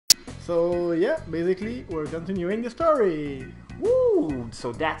So yeah, basically we're continuing the story. Woo!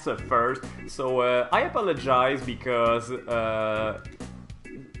 So that's a first. So I apologize because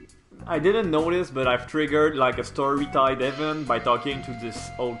I didn't notice, but I've triggered like a story-tied event by talking to this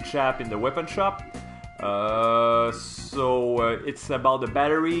old chap in the weapon shop. So it's about the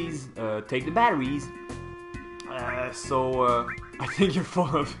batteries. Take the batteries. So I think you're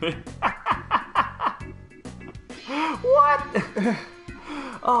full of it. What?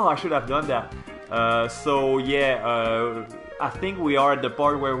 Oh, I should have done that. So yeah, I think we are at the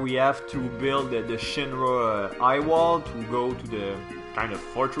part where we have to build the Shinra eye wall to go to the kind of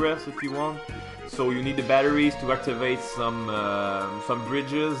fortress, if you want. So you need the batteries to activate some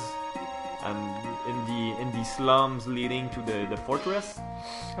bridges, and in the slums leading to the fortress.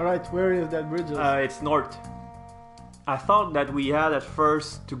 All right, where is that bridge? It's north. I thought that we had at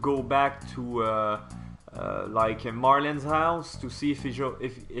first to go back to like Marlene's house to see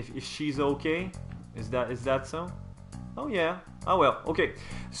if she's okay. Is that so? Oh yeah. Oh well. Okay.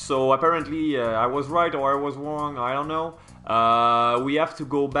 So apparently I was right or I was wrong. I don't know. We have to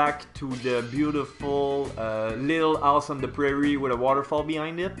go back to the beautiful little house on the prairie with a waterfall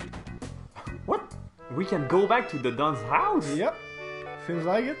behind it. What? We can go back to the Don's house? Yep. Seems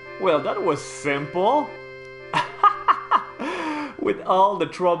like it. Well, that was simple. With all the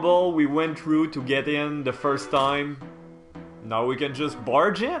trouble we went through to get in the first time, now we can just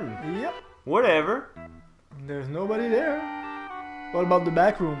barge in. Yep. Whatever. There's nobody there. What about the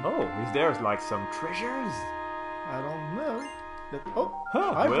back room? Oh, is there like some treasures? I don't know. Oh,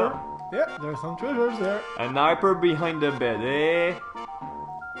 Huh, Hyper. well. Yeah, there's some treasures there. An hyper behind the bed, eh?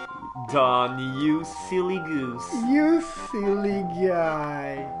 Don, you silly goose. You silly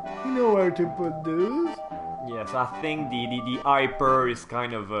guy. You know where to put those? Yes, I think the hyper is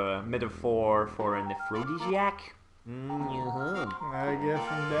kind of a metaphor for an aphrodisiac. I guess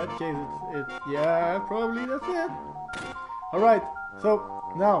in that case it's yeah, probably that's it. Alright, so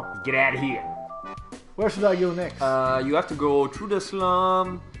now, Get out of here. where should I go next? You have to go through the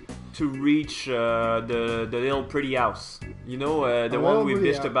slum to reach the little pretty house. You know, the one we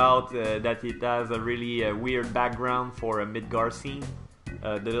bitched about, that it has a really weird background for a Midgar scene.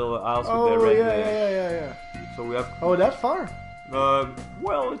 The little house with the red... yeah. So we have... Oh, that far?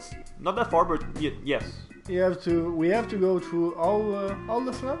 Well, it's not that far, but yes. We have to go through all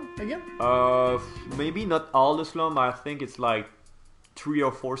the slum again? Maybe not all the slum. I think it's like 3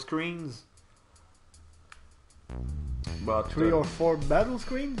 or 4 screens. But 3 or 4 battle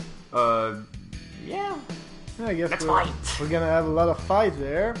screens? yeah. I guess Let's we're fight. gonna have a lot of fights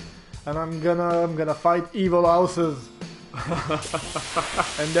there, and I'm gonna fight evil houses.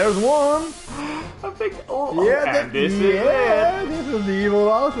 And there's one. I think. Oh, Yeah, and this is it. this is the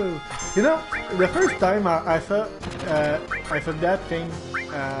evil houses. You know, the first time I saw that thing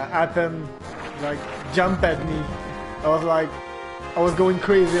happen, like jump at me, I was going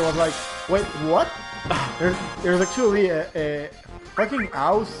crazy. I was like, wait, what? There's actually a fucking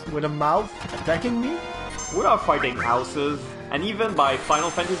house with a mouth attacking me. We are fighting houses, and even by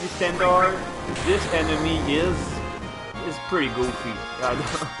Final Fantasy standard, this enemy is pretty goofy.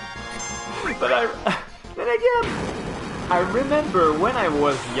 But then again, I remember when I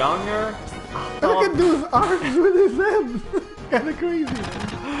was younger. Look at those arms with his head. Kinda crazy.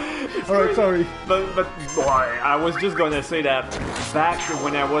 Alright, sorry. But boy, I was just gonna say that back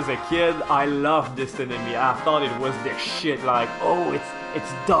when I was a kid, I loved this enemy. I thought it was the shit. Like, oh,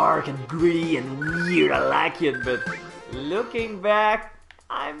 it's dark and gritty and weird. I like it. But looking back,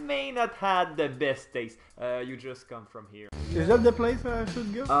 I may not had the best taste. You just come from here. Is that the place I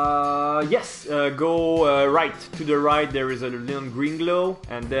should go? Yes. Go right. To the right, there is a little green glow,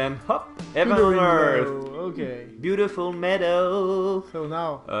 and then hop, heaven on earth. Okay. Beautiful meadow. So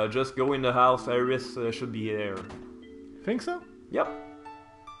now, Just go in the house. Aeris should be there. think so? Yep.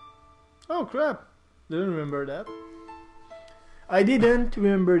 Oh crap! Didn't remember that. I didn't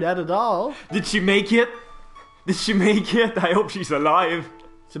remember that at all. Did she make it? Did she make it? I hope she's alive.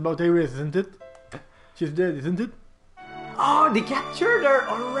 It's about Aeris, isn't it? She's dead, isn't it? Oh, they captured her.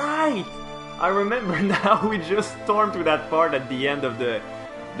 All right. I remember now. We just stormed to that part at the end of the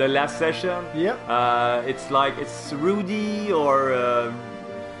last session. Yep. It's Rudy or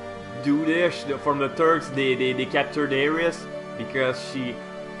Dudish from the Turks. They captured Aeris because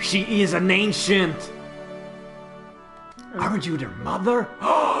she is an ancient. Aren't you their mother?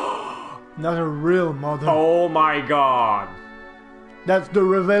 Not a real mother. Oh my god. That's the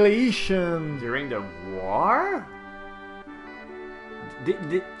revelation. During the war?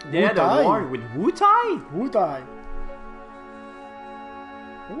 They had Wutai. a war with Wutai? Wutai.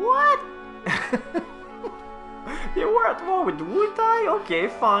 What? They were at war with Wutai? Okay,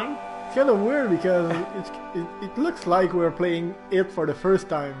 fine. It's kind of weird because it looks like we're playing it for the first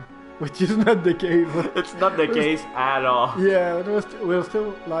time, which is not the case. It's not the case at all. Yeah, we're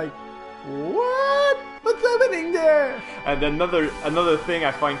still like, what? What's happening there? And another thing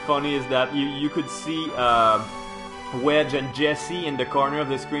I find funny is that you could see Wedge and Jesse in the corner of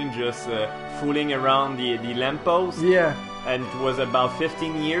the screen just fooling around the lamppost. Yeah. And it was about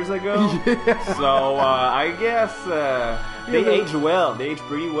 15 years ago. Yeah. So I guess they age well. They age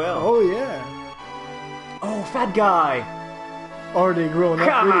pretty well. Oh yeah. Oh, fat guy. Or they grown up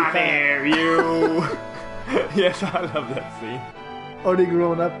Come really on fast. here, you. Yes, I love that scene. Or they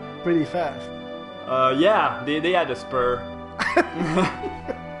grown up pretty fast. Yeah, they had a spur.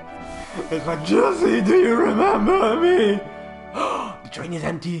 It's like, Jesse, do you remember me? The train is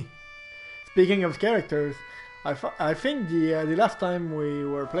empty. Speaking of characters, I think the last time we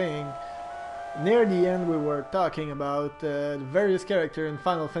were playing, near the end we were talking about the various characters in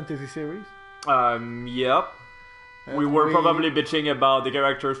Final Fantasy series. Yep. We were probably bitching about the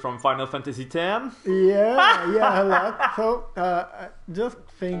characters from Final Fantasy X. Yeah, a lot. So I just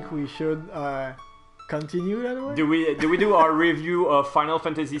think we should continue that way. Do we do our review of Final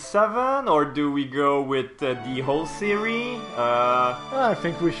Fantasy VII, or do we go with the whole series? I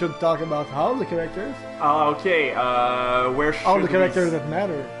think we should talk about all the characters. Okay. Where should all the characters that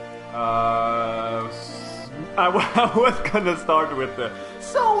matter. I was gonna start with the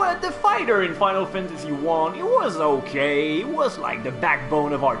fighter in Final Fantasy I. It was okay. It was like the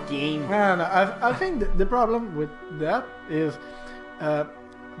backbone of our game. And I think the problem with that is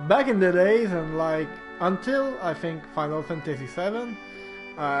back in the days and like until I think Final Fantasy VII,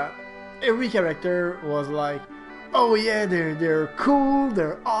 every character was like, oh yeah, they're cool,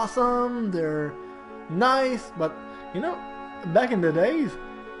 they're awesome, they're nice, but you know, back in the days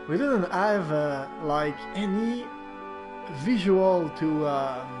we didn't have like any visual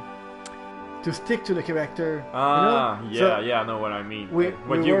to stick to the character. Ah, you know? Yeah, I know what I mean.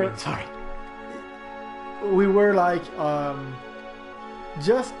 Sorry. We were like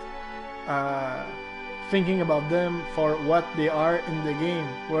just thinking about them for what they are in the game,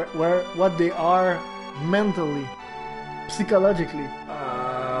 where what they are mentally, psychologically.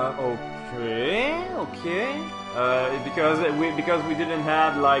 Okay. Because we didn't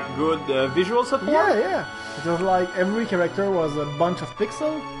have like good visual support. Yeah. It was like every character was a bunch of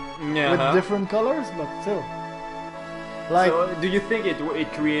pixels with different colors, but still. Like, so, do you think it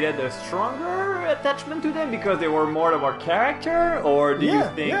created a stronger attachment to them because they were more of our character, or do you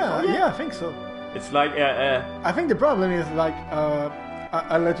think? Yeah, I think so. It's like I think the problem is like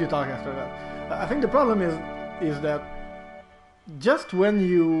I'll let you talk after that. I think the problem is that just when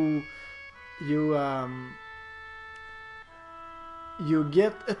you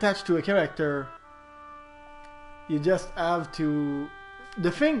get attached to a character, you just have to.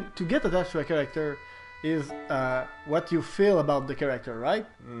 The thing to get attached to a character is what you feel about the character, right?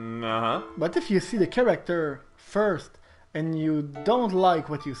 But if you see the character first and you don't like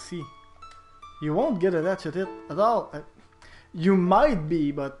what you see, you won't get attached to it at all. You might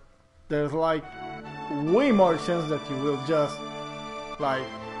be, but there's like way more chance that you will just like,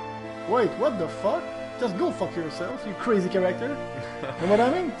 wait, what the fuck? Just go fuck yourself, you crazy character. You know what I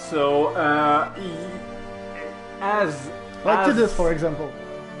mean? So, Titus, for example.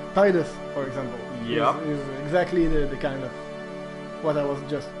 Yep. Is exactly the kind of what I was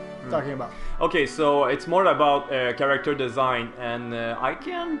just talking about. Okay, so it's more about character design, and I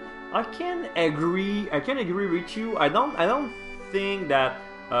can agree with you. I don't think that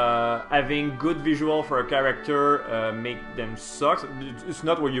having good visual for a character make them suck. It's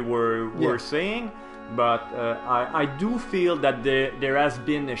not what you were saying, but I do feel that there has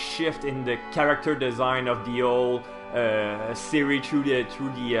been a shift in the character design of the whole series through the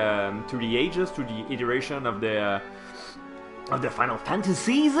ages, through the iteration of the Final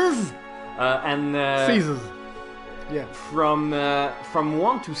Fantasies, and yeah. From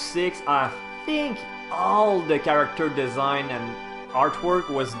 1 to 6, I think all the character design and artwork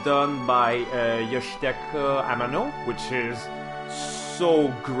was done by Yoshitaka Amano, which is so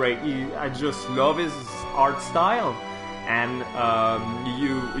great. I just love his art style, and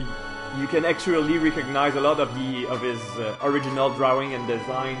you can actually recognize a lot of his original drawing and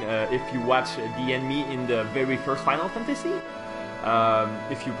design if you watch the enemy in the very first Final Fantasy.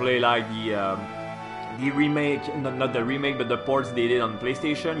 If you play like the remake, not the remake, but the ports they did on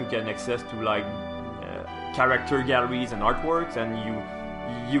PlayStation, you can access to like character galleries and artworks, and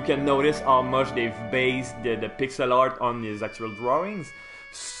you can notice how much they've based the pixel art on his actual drawings.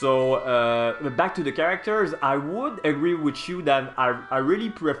 So back to the characters, I would agree with you that I really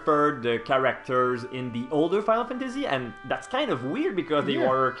prefer the characters in the older Final Fantasy, and that's kind of weird because they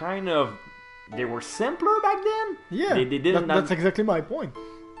were they were simpler back then. Yeah, they didn't. That's exactly my point.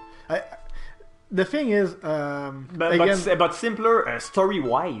 The thing is, but simpler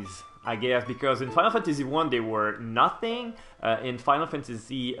story-wise, I guess, because in Final Fantasy 1 they were nothing. In Final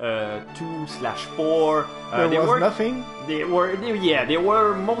Fantasy 2/4, there was nothing. They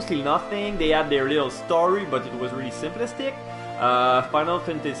were mostly nothing. They had their little story, but it was really simplistic. Final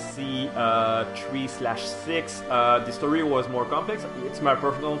Fantasy 3/6, the story was more complex. It's my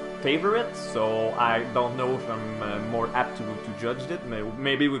personal favorite, so I don't know if I'm more apt to judge it.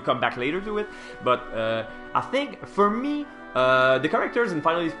 Maybe we'll come back later to it. But I think for me, the characters in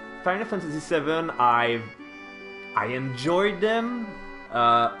Final Fantasy VII, I enjoyed them.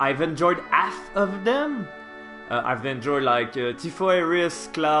 I've enjoyed half of them. I've enjoyed like Tifo, Aeris,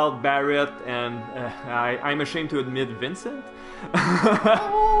 Cloud, Barret, and I'm ashamed to admit Vincent.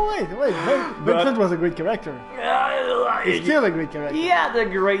 Oh wait, Vincent was a great character. He's still a great character. He had a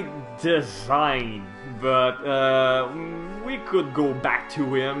great design, but we could go back to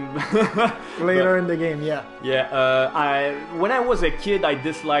him later in the game. Yeah. Yeah. When I was a kid, I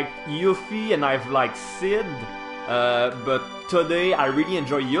disliked Yuffie, and I've liked Sid. But today I really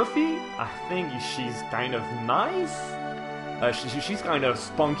enjoy Yuffie. I think she's kind of nice. She's kind of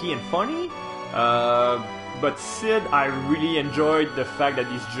spunky and funny. But Sid, I really enjoyed the fact that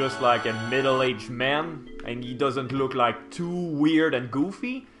he's just like a middle-aged man and he doesn't look like too weird and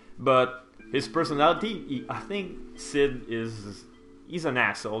goofy. But his personality, I think Sid he's an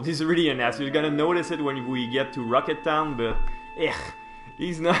asshole. He's really an asshole. You're gonna notice it when we get to Rocket Town, but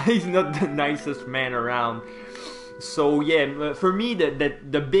he's not the nicest man around. So yeah, for me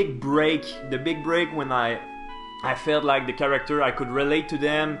the big break when I felt like the character I could relate to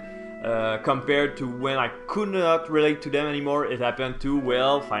them compared to when I could not relate to them anymore, it happened to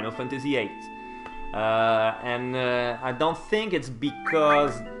Final Fantasy VIII. And I don't think it's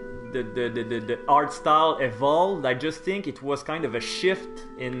because the art style evolved. I just think it was kind of a shift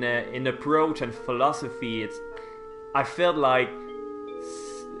in approach and philosophy. I felt like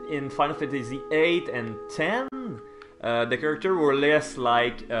in Final Fantasy VIII and X, the characters were less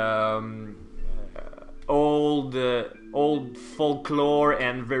like old folklore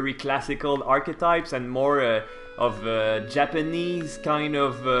and very classical archetypes, and more of Japanese kind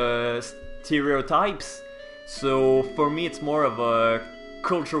of stereotypes. So for me, it's more of a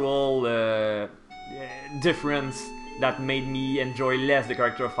cultural difference that made me enjoy less the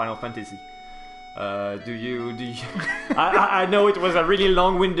character of Final Fantasy. Do you? I know it was a really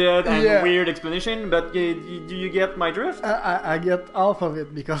long-winded and weird explanation, but do you get my drift? I get half of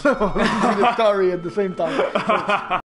it because I was listening to the story at the same time. So